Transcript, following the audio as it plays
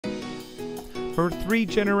For 3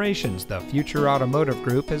 generations, the Future Automotive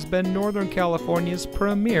Group has been Northern California's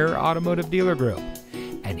premier automotive dealer group.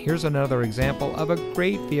 And here's another example of a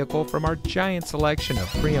great vehicle from our giant selection of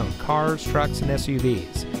pre-owned cars, trucks, and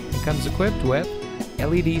SUVs. It comes equipped with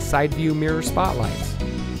LED side view mirror spotlights,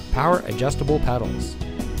 power adjustable pedals,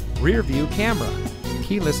 rear view camera,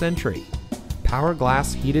 keyless entry, power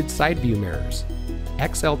glass heated side view mirrors,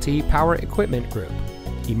 XLT power equipment group,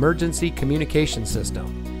 emergency communication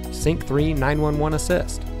system, Sync 3 911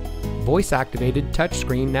 assist, voice activated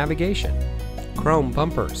touchscreen navigation, chrome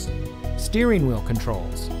bumpers, steering wheel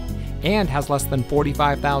controls, and has less than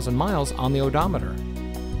 45,000 miles on the odometer.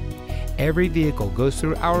 Every vehicle goes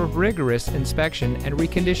through our rigorous inspection and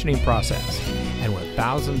reconditioning process, and with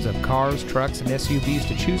thousands of cars, trucks, and SUVs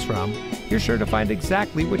to choose from, you're sure to find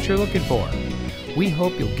exactly what you're looking for. We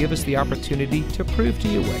hope you'll give us the opportunity to prove to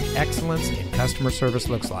you what excellence in customer service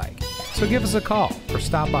looks like. So give us a call or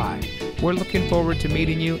stop by. We're looking forward to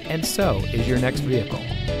meeting you, and so is your next vehicle.